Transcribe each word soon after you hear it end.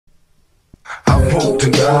want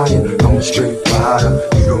tonight. I'm a straight rider,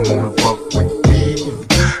 you don't wanna fuck with me.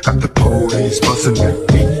 Got the police bustin' at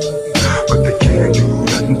me, but they can't do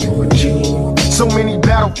nothing to achieve. So many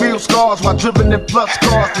battlefield scars while driven in plus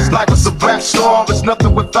cars. This life was a rap star, it's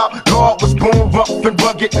nothing without God. Was born rough and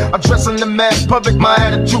rugged, addressing the mass public. My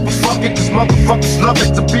attitude was fuck it, cause motherfuckers love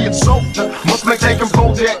it to be a soldier. Must maintain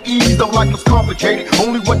composure at ease, don't like it's complicated.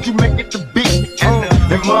 Only what you make it to be.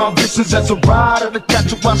 And my ambitions as a rider, to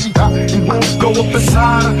catch her while she hot and won't go up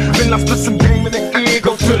inside her. Then I split some game in the ear,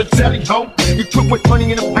 go to the telly home. Equipped with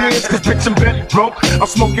money in the bins, cause bitch I'm belly broke. I'm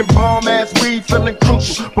smoking bomb ass weed, feeling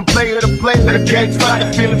crucial. From player to player, the game's fire,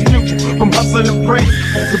 feeling future. From hustling and praying,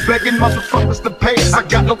 to begging motherfuckers to pay us. I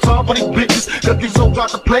got no time for these bitches, cause these hoes try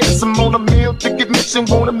to play us. I'm on a meal, ticket mission,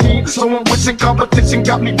 want a meal. So I'm wishing competition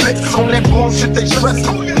got me blitzed on that bullshit they stress.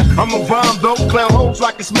 I'm a rhyme though, clown hoes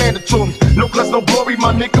like it's mandatory. No class, no glory,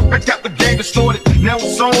 my nigga, bitch got the game distorted. Now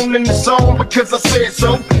it's on in the song because I said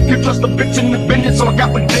so. You trust a bitch in the business, so I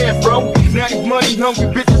got my dad, bro. Now these money hungry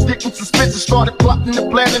bitches getting suspicious. Started plotting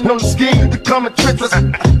and planning on the scheme to come and trick us.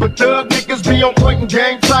 But thug niggas be on point and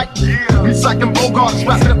game tight. We psyching Bogarts,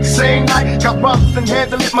 rapping up the same night. Got robbers and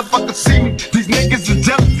hands and let motherfuckers see me. These niggas are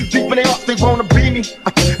jealous, deep in their hearts they wanna be me.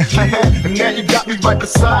 And now you got me right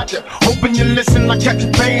beside you. Hoping you listen, I kept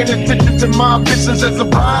you paying attention to my ambitions as a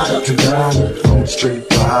rider. Tonight, I'm a straight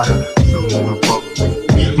rider, you don't wanna fuck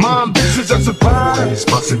with me. My ambitions as a rider, always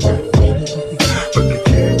bustin' at me, but they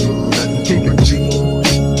can't do nothing to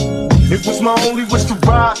achieve. It was my only wish to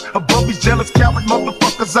rise above these jealous coward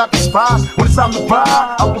motherfuckers I despise. When it's time to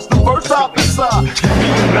ride, I was the first out inside. Give me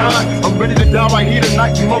the 9, I'm ready to die right here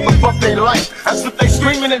tonight. You motherfuck they life. That's what they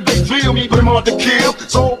screaming and they drill me, put them on to kill.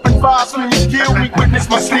 So open fire, so you kill me, witness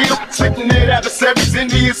my steel. Spitting it adversaries,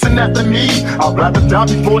 envious and after me. I'd rather die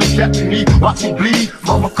before they capture me. Watch me bleed,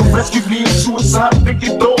 mama come rescue me in suicide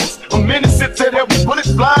thinking thoughts. I'm innocent till every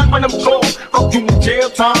bullet's flying when I'm cold. Fuck you in jail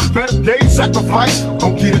time, better days sacrifice.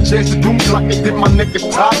 Don't get a chance to do me like they did my nigga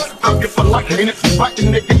Ty. Fuck it for life, and if you fight the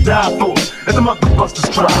nigga die for it. As the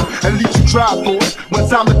motherfuckers try, at least you try for it. When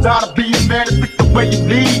it's time to die to be a man and pick the way you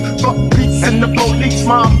lead. Fuck peace and the police,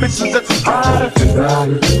 my ambitions as a rider.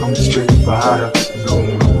 I'm a straight rider, you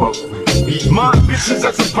don't wanna fuck with me. My ambitions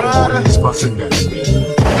as a rider, he's bustin' at me,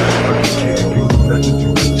 but he can't do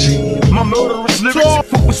nothing to achieve. My murderous lyrics,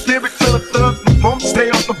 food with spirit till the thugs perform. Stay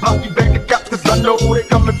off the block, you bank accounts, cause I know they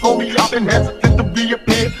coming for me. I've been hesitant to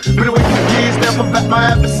reappear, been away for years, never back my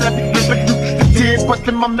adversary. Living through the tears,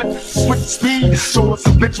 question my mental switch speed. So it's a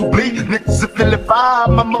bitch will bleed, niggas are feeling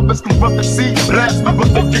fine. My mother's can rub the sea, blast me but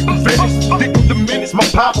they getting finished. Stick with the minutes, my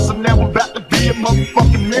pops, so now I'm about to be a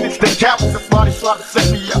motherfucking menace. They cowards, that's why they try to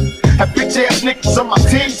set me up. Have bitch ass niggas on my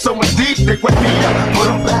team, so indeed they wake me up. But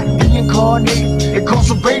I'm back reincarnated,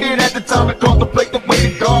 incarcerated at the time to contemplate the way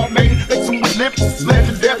that God made it. Make some lips, it's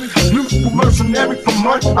legendary, musical mercenary for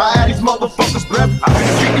money. I had these motherfuckers buried. I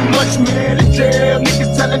ain't getting much, man, in jail.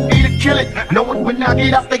 Niggas telling me to kill it, knowing when I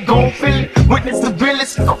get out they gon' feel it. Witness the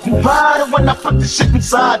realest, I'm riding when I put the shit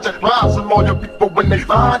inside you. Rhymes from all your people when they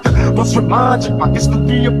find you. Must remind you, my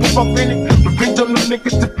history of proof I'm in it. Revenge on the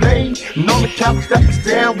niggas to play, and all the cowards that was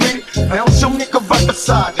down with it. I don't show nigga right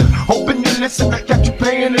beside you. Hoping you listen, I got you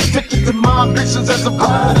paying attention to my ambitions as a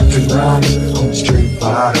rider. Tonight, I'm a straight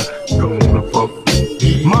rider, you don't wanna fuck with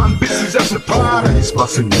me. My ambitions as a rider, he's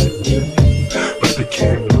bustin' at me, but they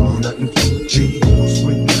can't do nothing to achieve.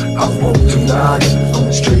 I want tonight, I'm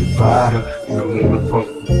a straight rider, you don't wanna fuck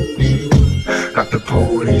with me. Got the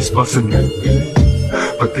police bustin' at me,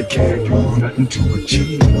 but they can't do nothing to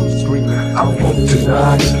achieve. I want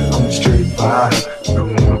tonight, I'm a straight rider, you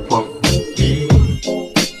don't wanna fuck with me.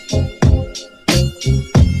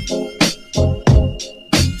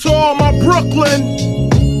 To all my Brooklyn,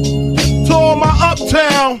 to all my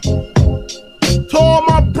Uptown, to all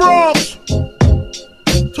my Bronx,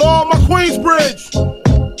 to all my Queensbridge.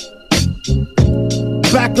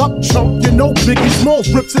 Back up, chump, you know Biggie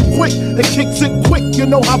Smalls rips it quick and kicks it quick. You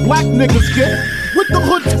know how black niggas get. With the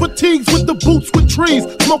hoods, fatigues, with the boots, with trees.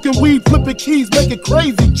 Smoking weed, flipping keys, making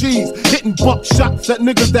crazy G's. Hitting buck shots at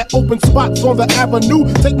niggas that open spots on the avenue.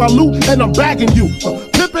 Take my loot and I'm bagging you.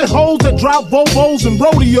 Pimping hoes that drive Volvos and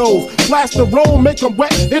rodeos. Flash the roll, make them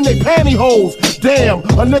wet in their pantyhose. Damn,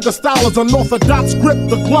 a nigga style is unorthodox. Grip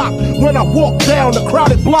the Glock when I walk down the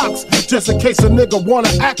crowded blocks. Just in case a nigga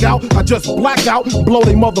wanna act out, I just black out, blow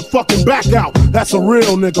they motherfucking back out. That's a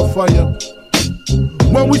real nigga for you.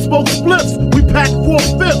 When we smoke spliffs, we pack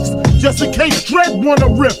 4/5. Just in case Dread wanna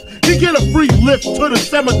riff, he get a free lift to the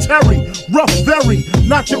cemetery. Rough, very,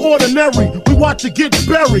 not your ordinary. We watch you get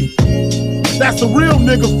buried. That's a real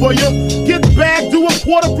nigga for you. Get bagged, do a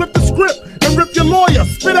quarter, flip the script, and rip your lawyer.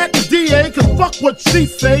 Spit at the PA, cause fuck what she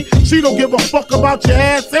say. She don't give a fuck about your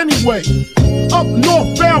ass anyway. Up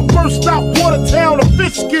northbound, first stop, Watertown, a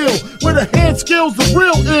fish skill, where the hand skills are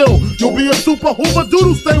real ill. You'll be a super hoover,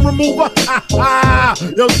 doodle stain remover. Ha ha!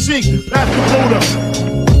 Yo, Cheek, pass the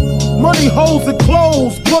Buddha. Money, hoes, and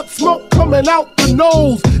clothes, blood smoke coming out the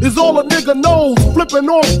nose is all a nigga knows. Flipping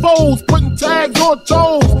on foes, putting tags on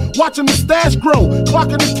toes, watching the stash grow,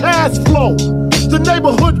 clocking the cash flow. The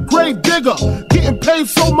neighborhood grave digger, getting paid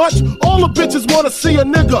so much, all the bitches wanna see a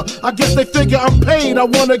nigga. I guess they figure I'm paid, I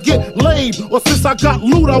wanna get laid, or since I got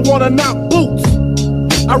loot, I wanna knock boots.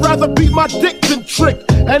 I'd rather beat my dick than trick,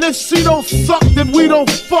 and if she don't suck, then we don't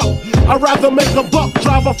fuck. I'd rather make a buck,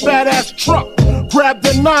 drive a fat ass truck, grab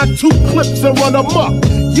the 9-2 clips and run amok.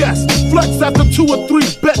 Yes, flex after 2 or 3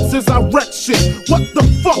 bets as I wreck shit. What the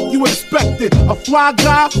fuck you expected? A fly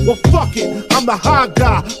guy? Well fuck it, I'm the high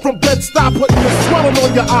guy. From Bed-Stuy, putting the swelling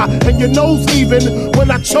on your eye and your nose even.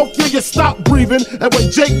 When I choke you, you stop breathing, and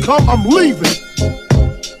when Jake come, I'm leaving.